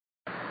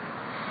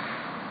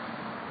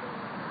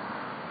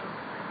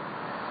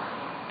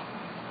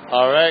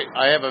All right,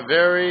 I have a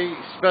very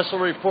special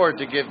report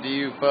to give to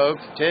you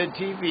folks. TED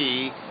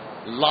TV,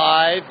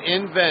 live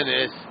in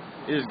Venice,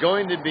 is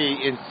going to be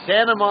in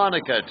Santa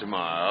Monica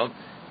tomorrow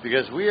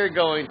because we are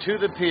going to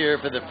the pier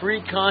for the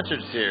free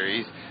concert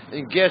series,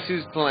 and guess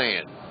who's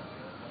playing?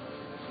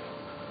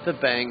 The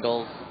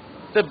Bangles.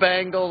 The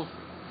Bangles.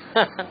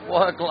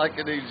 Walk like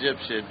an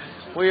Egyptian.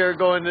 We are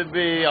going to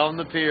be on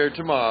the pier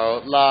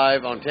tomorrow,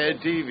 live on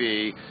TED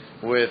TV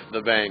with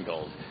the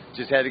Bangles.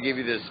 Just had to give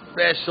you this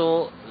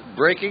special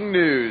breaking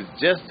news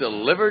just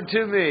delivered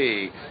to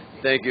me.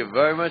 Thank you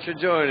very much for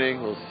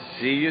joining. We'll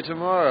see you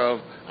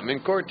tomorrow. I'm in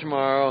court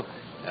tomorrow.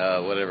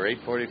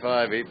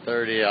 8:45,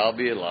 8:30. I'll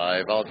be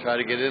live. I'll try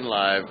to get in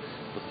live.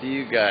 We'll see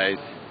you guys.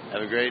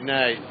 Have a great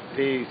night.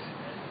 Peace.